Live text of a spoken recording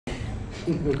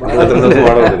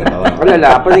അല്ലല്ല,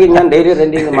 അപ്പോഴേക്കും ഞാൻ ഡെയിലി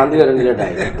റെന്റിന് മന്ത്ലി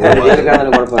റെന്റിലോട്ടായി.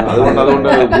 അതുകൊണ്ട്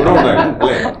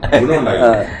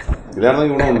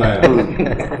ഇതാണെങ്കിൽ ഗുണമുണ്ടായ.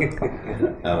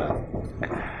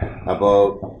 അപ്പോ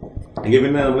എങ്കിൽ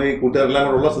പിന്നെ നമ്മൾ ഈ കൂട്ടുകാരെല്ലാം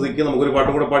കൂടെ ഉള്ള സ്ഥിതിക്ക് നമുക്കൊരു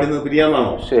പാട്ടും കൂടെ പാടി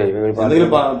പിരിയാന്നാണോ? എന്തെങ്കിലും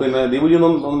പിന്നെ ദീപുജി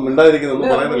ഒന്നും മിണ്ടാതിരിക്കുന്നൊന്നും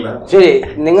പറയുന്നില്ല. ശരി,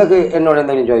 നിങ്ങൾക്ക് എന്നോട്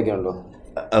എന്തെങ്കിലും ചോദിക്കാനുണ്ടോ?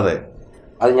 അതെ,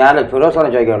 അത് ഞാൻ ഫിറോസാണ്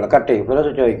ചോദിക്കാനുള്ളൂ. കട്ട് ചെയ്യും,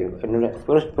 ഫിറോസ് ചോദിക്കും. എന്നോട്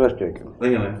ഫിറോസ് ചോദിക്കും.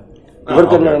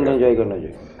 ഇവർക്ക് എന്നോട് എന്തെങ്കിലും ചോദിക്കണ്ടോ?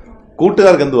 ചോദിക്കും.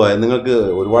 കൂട്ടുകാർക്ക് എന്തുവാ, നിങ്ങൾക്ക്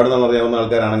ഒരുപാട് നാൾ അറിയാവുന്ന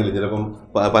ആൾക്കാരാണെങ്കിലും ചിലപ്പം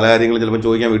പല കാര്യങ്ങളും ചിലപ്പോൾ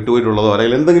ചോദിക്കാൻ വിട്ടുപോയിട്ടുള്ളതോ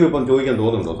അല്ലെങ്കിൽ എന്തെങ്കിലും ഇപ്പം ചോദിക്കാൻ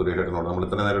തോന്നുന്നുണ്ടോ സുരേഷ് ചേട്ടനോട്? നമ്മൾ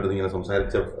ഇത്ര നേരമായിട്ട് ഇങ്ങനെ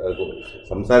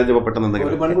സംസാരിച്ചപ്പോൾ പെട്ടെന്ന്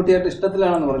എന്തെങ്കിലും? ഒരു പെൺകുട്ടിയായിട്ട്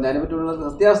ഇഷ്ടത്തിലാണെന്ന് പറഞ്ഞു, അതിനെ പറ്റിയുള്ള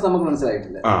സത്യാവസ്ഥ നമുക്ക്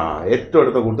മനസ്സിലായിട്ടില്ല. ഏറ്റവും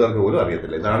അടുത്ത കൂട്ടുകാർക്ക് പോലും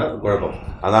അറിയത്തില്ല. ഇതാണ് കുഴപ്പം.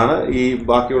 അതാണ് ഈ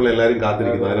ബാക്കിയുള്ള എല്ലാവരും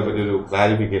കാത്തിരിക്കുന്നത് അതിനെപ്പറ്റി ഒരു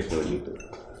ക്ലാരിഫിക്കേഷൻ വേണ്ടിയിട്ട്.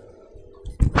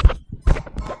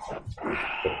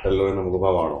 പെട്ടല്ലോ എന്ന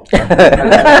മുഖഭാവമാണോ?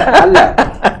 അല്ല,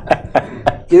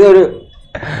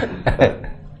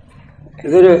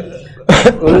 ഇതൊരു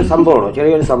സംഭവമാണ്,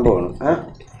 ചെറിയൊരു സംഭവമാണ്.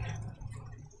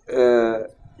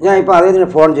 ഞാൻ ഇപ്പോൾ അദ്ദേഹത്തിന്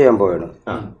ഫോൺ ചെയ്യാൻ പോവുകയാണ്.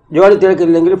 ജോലി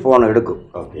തിരക്കില്ലെങ്കിൽ ഫോൺ എടുക്കും,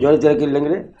 ജോലി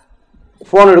തിരക്കില്ലെങ്കിൽ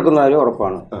ഫോൺ എടുക്കുന്ന കാര്യം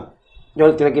ഉറപ്പാണ്.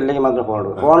 ജോലി തിരക്കില്ലെങ്കിൽ മാത്രം ഫോൺ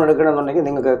എടുക്കും. ഫോൺ എടുക്കണമെന്നുണ്ടെങ്കിൽ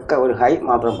നിങ്ങൾക്കൊക്കെ ഒരു ഹൈ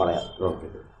മാത്രം പറയാം.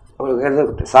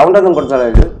 സൗണ്ട് ഒന്നും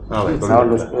കൊടുത്താലായിട്ട്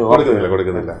സൗണ്ട്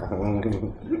കൊടുക്കുന്നില്ല.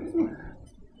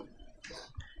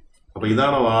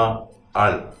 ഇതാണ്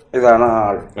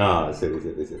ആൾ. ശരി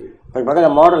ശരി ശരി. ഭയങ്കര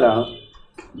മോഡലാണ്.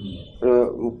 ഒരു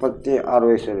 36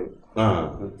 വയസ്സ്.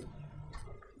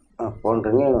 ഫോൺ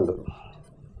റിങ് ചെയ്യുന്നുണ്ട്.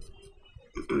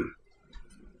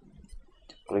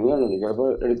 ചിലപ്പോൾ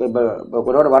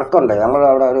ഒരുപാട് വർക്കുണ്ട്. ഞങ്ങൾ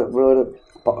അവിടെ ഒരു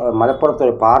മലപ്പുറത്ത്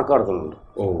ഒരു പാർക്ക് നടത്തുന്നുണ്ട്,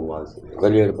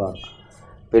 വലിയൊരു പാർക്ക്.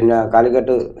 പിന്നെ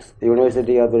കാലിക്കറ്റ്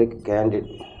യൂണിവേഴ്സിറ്റിക്കകത്തൊരു ക്യാൻറ്റീൻ.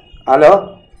 ഹലോ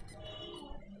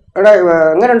എടാ,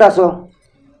 എങ്ങനെയുണ്ട് അസുഖം?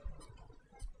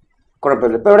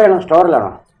 കുഴപ്പമില്ല. ഇപ്പോൾ എവിടെയാണോ?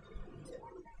 സ്റ്റോറിലാണോ?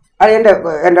 അത്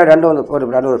എൻ്റെ രണ്ട് മൂന്ന്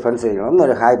ഫ്രണ്ട്സ് ചെയ്യണം.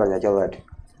 ഒന്നൊരു ഹായ് പറഞ്ഞ ചെറുതായിട്ട്.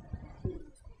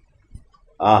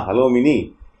 Hello mini.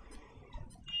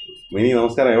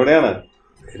 നമസ്കാരം. എവിടെയാണ്?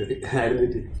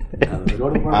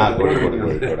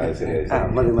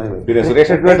 പിന്നെ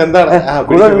സുരേഷ് എന്താണ്?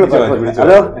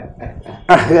 ഹലോ,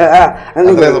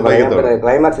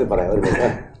 ക്ലൈമാക്സിൽ പറയാം.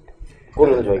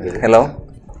 കൂടുതൽ ചോദിക്കുന്നത്. ഹലോ,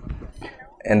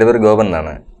 എൻ്റെ പേര് ഗോപൻ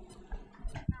എന്നാണ്.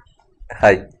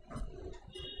 ഹായ്.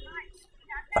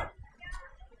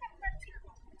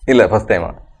 ഇല്ല, ഫസ്റ്റ്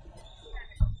ടൈമാണ്.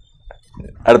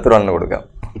 അടുത്ത റണ്ണ് കൊടുക്കാം.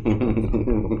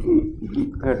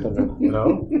 ഹലോ,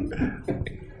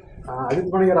 അജിത്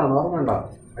പണിക്കറാണ്. ഓർമ്മയുണ്ടോ?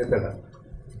 അജിത്തേട്ടാ,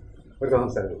 ഒരു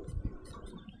നമസ്കാരം.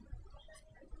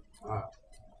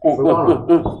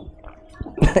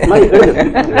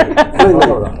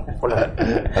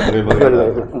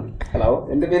 ഹലോ,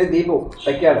 എൻ്റെ പേര് ദീപു,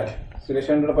 തൈക്കാട്.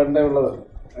 സുരേഷ് പണ്ടേ ഉള്ളത്.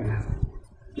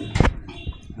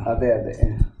 അതെ അതെ.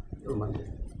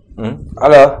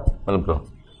 ഹലോ. ബ്രോ,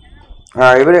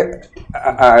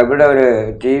 ഇവിടെ ഒരു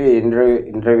ടി വി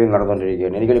ഇന്റർവ്യൂ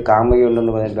നടന്നുകൊണ്ടിരിക്കുകയാണ്. എനിക്കൊരു കാമുകി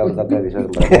ഉണ്ടെന്ന് പറഞ്ഞിട്ട് അവർക്ക്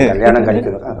വിശ്വാസം പറയാം, കല്യാണം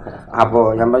കഴിക്കുന്നത്. അപ്പോൾ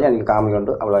ഞാൻ പറഞ്ഞു എനിക്ക്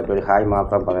കാമുകയുണ്ട്, അവളായിട്ട് ഒരു ഹായ്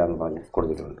മാത്രം പറയാമെന്ന് പറഞ്ഞ്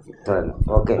കൊടുത്തിട്ടുണ്ട്. ഇത്ര തന്നെ.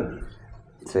 ഓക്കെ,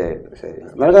 ശരി ശരി.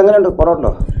 നിനക്ക് എങ്ങനെയുണ്ട്?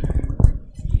 കുറവുണ്ടോ?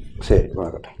 ശരി,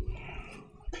 നോക്കട്ടെ.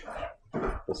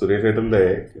 സുരേഷ് ഏട്ടൻ്റെ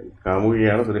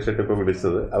കാമുകിയാണ് സുരേഷ് ഏട്ടൻ ഇപ്പം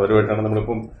വിളിച്ചത്. അവരുമായിട്ടാണ്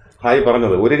നമ്മളിപ്പം ഹായ്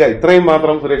പറഞ്ഞത്. ഇത്രയും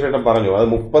മാത്രം സുരേഷ് ഏട്ടൻ പറഞ്ഞു. അത്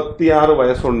 36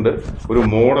 വയസ്സുണ്ട്, ഒരു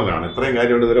മോഡലാണ്. ഇത്രയും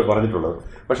കാര്യമാണ് ഇതുവരെ പറഞ്ഞിട്ടുള്ളത്.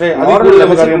 പക്ഷേ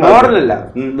മോഡലല്ല,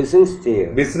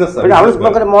 ബിസിനസ്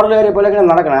മോഡലുകാരെ പോലെ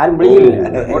നടക്കണം. ആരും വിളിക്കില്ല.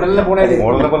 മോഡലിനെ പോലെ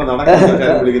നടക്കാൻ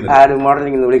ആരും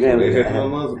മോഡലിംഗ് വിളിക്കണം.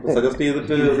 സജസ്റ്റ്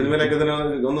ചെയ്തിട്ട് സിനിമയിലേക്ക്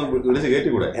ഒന്ന് വിളിച്ച്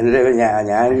കയറ്റിക്കൂടെ?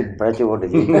 ഞാൻ പഴച്ചു പോട്ട്.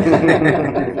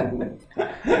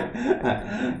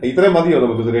 ഇത്രയും മതിയോ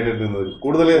നമുക്ക് സുരേഷ് ഏട്ടൻ?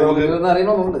 കൂടുതൽ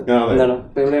അറിയണമെന്നുണ്ട്.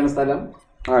 എവിടെയാണ് സ്ഥലം?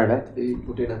 ഈ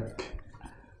കുട്ടിയുടെ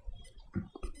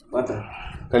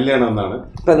കല്യാണം എന്നാണ്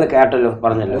ഇപ്പൊ ഇന്ന് കേട്ടല്ലോ,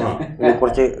 പറഞ്ഞല്ലോ.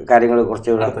 കുറച്ച് കാര്യങ്ങൾ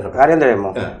കാര്യം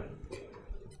തരുമോ?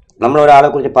 നമ്മളൊരാളെ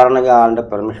കുറിച്ച് പറയണമെങ്കിൽ ആളുടെ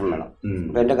പെർമിഷൻ വേണം.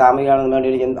 ഇപ്പം എൻ്റെ കാമുകയാണെന്ന് വേണ്ടി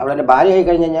എനിക്ക് അവളെൻ്റെ ഭാര്യയായി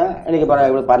കഴിഞ്ഞ് കഴിഞ്ഞാൽ എനിക്ക് പറയാം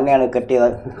ഇവിടെ പന്നെയാണ് കെട്ടിയത്,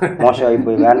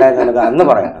 മോശമായിപ്പോയി, വേണ്ടായിരുന്നു എനിക്ക് അന്ന്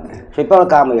പറയാം. പക്ഷെ ഇപ്പോൾ അവൾ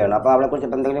കാമുകയാണ്. അപ്പോൾ അവളെക്കുറിച്ച്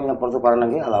ഇപ്പം എന്തെങ്കിലും ഞാൻ പുറത്ത്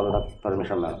പറയണമെങ്കിൽ അത് അവളുടെ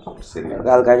പെർമിഷൻ വേണം.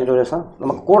 അത് കഴിഞ്ഞിട്ട് ഒരു ദിവസം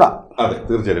നമുക്ക് കൂടാം. അതെ,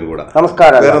 തീർച്ചയായും കൂടാം.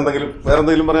 നമസ്കാരം.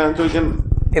 വേറെന്തെങ്കിലും പറയാൻ ചോദിക്കാൻ?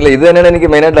 ഇല്ല, ഇത് തന്നെയാണ് എനിക്ക്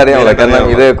മെയിനായിട്ട് അറിയാനുള്ളത്. കാരണം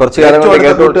ഇത് കുറച്ച്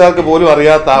കൂട്ടുകാർക്ക് പോലും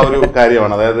അറിയാത്ത ആ ഒരു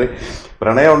കാര്യമാണ്. അതായത്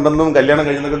പ്രണയം ഉണ്ടെന്നും കല്യാണം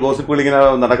കഴിഞ്ഞൊക്കെ ഗോസിപ്പുകൾ ഇങ്ങനെ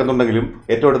നടക്കുന്നുണ്ടെങ്കിലും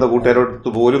ഏറ്റവും അടുത്ത കൂട്ടുകാരോട്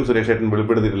പോലും സുരേഷ് ഏട്ടൻ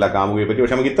വെളിപ്പെടുത്തിയിട്ടില്ല കാമുകയെ പറ്റി.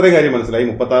 പക്ഷെ നമുക്ക് ഇത്രയും കാര്യം മനസ്സിലായി.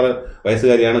 36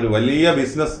 വയസ്സുകാരിയാണ്, ഒരു വലിയ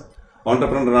ബിസിനസ്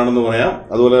ഓൺടർപ്രണർ ആണെന്ന് പറയാം.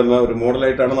 അതുപോലെ തന്നെ ഒരു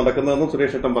മോഡലായിട്ടാണ് നടക്കുന്നതെന്നും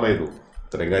സുരേഷ് ഏട്ടൻ പറയുന്നു.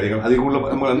 ഇത്രയും കാര്യങ്ങൾ അതിൽ കൂടുതൽ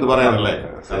നമ്മൾ എന്ത് പറയാനല്ലേ?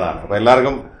 അതാണ്. അപ്പോൾ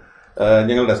എല്ലാവർക്കും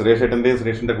ഞങ്ങളുടെ സുരേഷ് ഏട്ടൻ്റെയും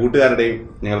സുരേഷിൻ്റെ കൂട്ടുകാരുടെയും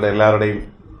ഞങ്ങളുടെ എല്ലാവരുടെയും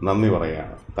നന്ദി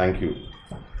പറയുകയാണ്. Thank you.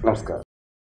 നമസ്കാരം.